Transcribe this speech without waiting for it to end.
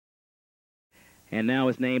and now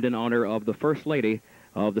is named in honor of the First Lady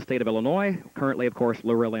of the state of Illinois, currently, of course,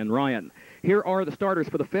 Lorelyn Ryan. Here are the starters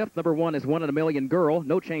for the fifth. Number 1 is 1 in a Million Girl.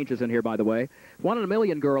 No changes in here, by the way. 1 in a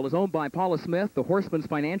Million Girl is owned by Paula Smith, the Horseman's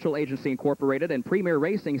Financial Agency Incorporated, and Premier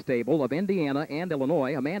Racing Stable of Indiana and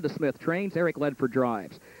Illinois. Amanda Smith trains, Eric Ledford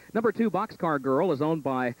drives. Number 2, Boxcar Girl, is owned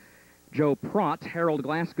by Joe Prott, Harold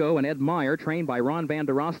Glasgow, and Ed Meyer, trained by Ron Van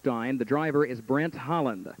der Rostein. The driver is Brent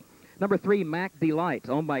Holland. Number 3, Mac Delight,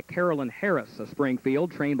 owned by Carolyn Harris of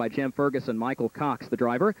Springfield, trained by Jim Ferguson, Michael Cox, the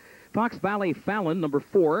driver. Fox Valley Fallon, number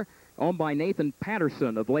 4, owned by Nathan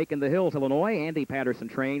Patterson of Lake in the Hills, Illinois. Andy Patterson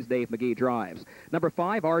trains, Dave McGee drives. Number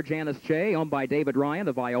 5, R. Janice J., owned by David Ryan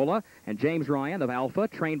of Viola and James Ryan of Alpha,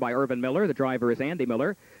 trained by Irvin Miller. The driver is Andy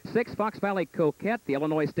Miller. 6, Fox Valley Coquette, the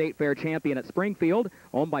Illinois State Fair champion at Springfield,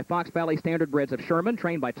 owned by Fox Valley Standardbreds of Sherman,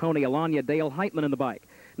 trained by Tony Alanya, Dale Heitman in the bike.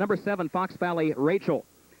 Number 7, Fox Valley Rachel,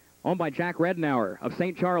 owned by Jack Rednauer of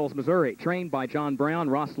St. Charles, Missouri, trained by John Brown.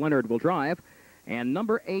 Ross Leonard will drive. And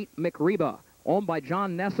number 8, McReba, owned by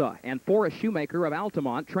John Nessa and Forrest Shoemaker of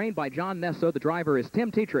Altamont, trained by John Nessa. The driver is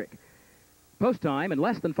Tim Tetrick. Post time in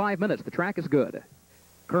less than 5 minutes. The track is good.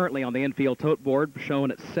 Currently on the infield tote board,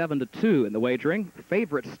 shown at 7-2 in the wagering.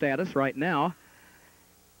 Favorite status right now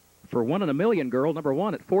for 1 in a Million Girl, number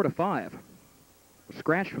 1 at 4-5.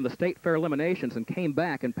 Scratched from the State Fair eliminations and came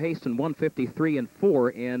back and paced in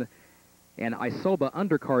 153-4 in an Isoba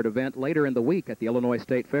undercard event later in the week at the Illinois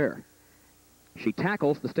State Fair. She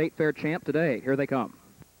tackles the State Fair champ today. Here they come.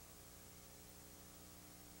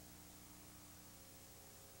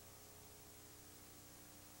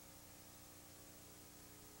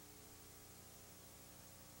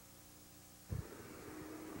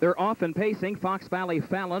 They're off and pacing. Fox Valley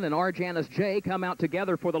Fallon and R. Janice J. come out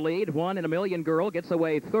together for the lead. 1 in a Million Girl gets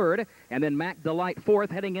away third, and then Mac Delight fourth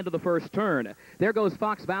heading into the first turn. There goes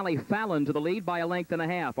Fox Valley Fallon to the lead by a length and a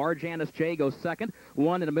half. R. Janice J. goes second.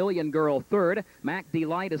 1 in a Million Girl third. Mac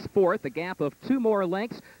Delight is fourth. A gap of 2 more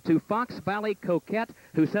lengths to Fox Valley Coquette,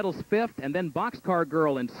 who settles fifth, and then Boxcar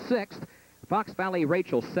Girl in sixth. Fox Valley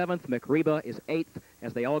Rachel 7th, McReba is 8th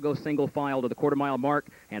as they all go single file to the quarter-mile mark,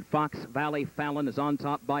 and Fox Valley Fallon is on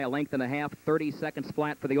top by a length and a half, 30 seconds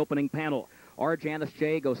flat for the opening panel. R. Janice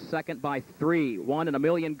J. goes second by 3. 1 in a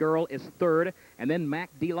Million Girl is third, and then Mac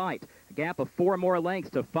Delight. A gap of 4 more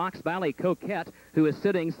lengths to Fox Valley Coquette, who is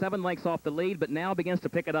sitting 7 lengths off the lead, but now begins to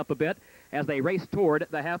pick it up a bit as they race toward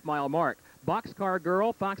the half-mile mark. Boxcar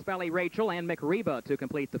Girl, Fox Valley Rachel, and McReba to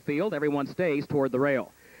complete the field. Everyone stays toward the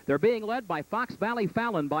rail. They're being led by Fox Valley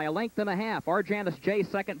Fallon by a length and a half. R. Janice J.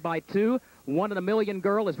 second by 2. 1 in a Million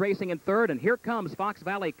Girl is racing in third, and here comes Fox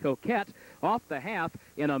Valley Coquette off the half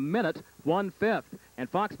in a minute, 1/5. And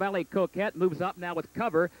Fox Valley Coquette moves up now with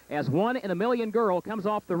cover as 1 in a Million Girl comes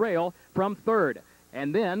off the rail from third.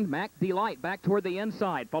 And then Mac Delight back toward the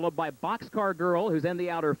inside, followed by Boxcar Girl, who's in the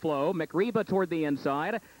outer flow. McReba toward the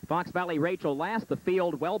inside. Fox Valley Rachel last. The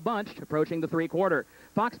field well bunched, approaching the three-quarter.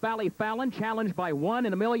 Fox Valley Fallon challenged by 1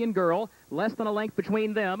 in a Million Girl. Less than a length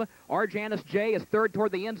between them. R. Janice J. is third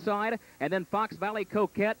toward the inside. And then Fox Valley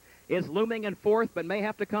Coquette is looming in fourth, but may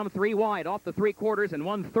have to come 3 wide off the three-quarters in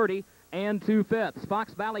 1:30 and 2/5.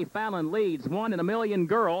 Fox Valley Fallon leads 1 in a Million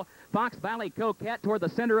Girl. Fox Valley Coquette toward the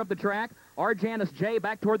center of the track. R. Janice J.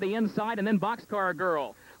 back toward the inside, and then Boxcar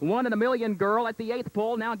Girl. 1 in a Million Girl at the 8th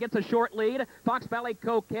pole now gets a short lead. Fox Valley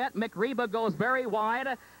Coquette. McReba goes very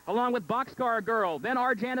wide, along with Boxcar Girl. Then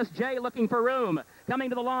R. Janice J. looking for room. Coming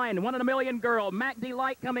to the line, 1 in a Million Girl. Mac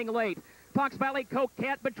Delight coming late. Fox Valley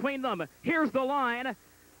Coquette between them. Here's the line.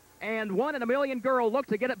 And 1 in a Million Girl looked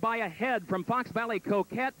to get it by a head from Fox Valley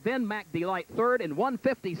Coquette. Then Mac Delight third in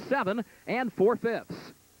 1:57 and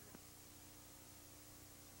 4/5.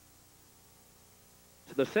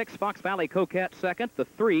 The 6, Fox Valley Coquette second. The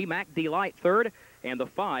 3, Mac Delight third. And the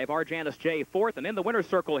 5, R. Janice J. fourth. And in the winner's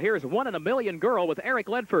circle, here's 1 in a Million Girl with Eric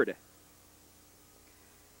Ledford.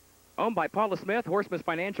 Owned by Paula Smith, Horseman's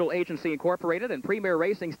Financial Agency Incorporated, and Premier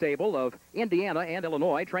Racing Stable of Indiana and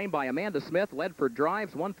Illinois. Trained by Amanda Smith, Ledford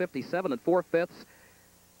drives 1:57 and 4/5.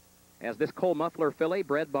 As this coal muffler filly,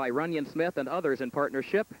 bred by Runyon Smith and others in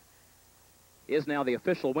partnership, is now the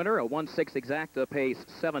official winner. A 1/6 exacta pays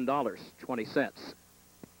 $7.20.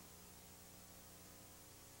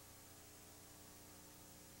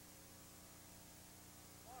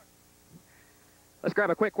 Let's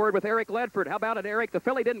grab a quick word with Eric Ledford. How about it, Eric? The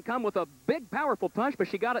filly didn't come with a big, powerful punch, but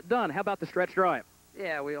she got it done. How about the stretch drive?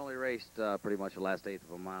 Yeah, we only raced pretty much the last eighth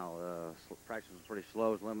of a mile. Practice was pretty slow.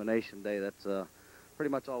 It was elimination day. That's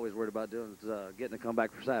pretty much all we was worried about doing is getting a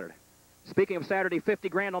comeback for Saturday. Speaking of Saturday, 50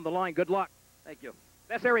 grand on the line. Good luck. Thank you.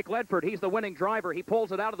 That's Eric Ledford. He's the winning driver. He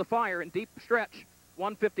pulls it out of the fire in deep stretch.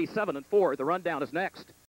 1:57 and 4. The rundown is next.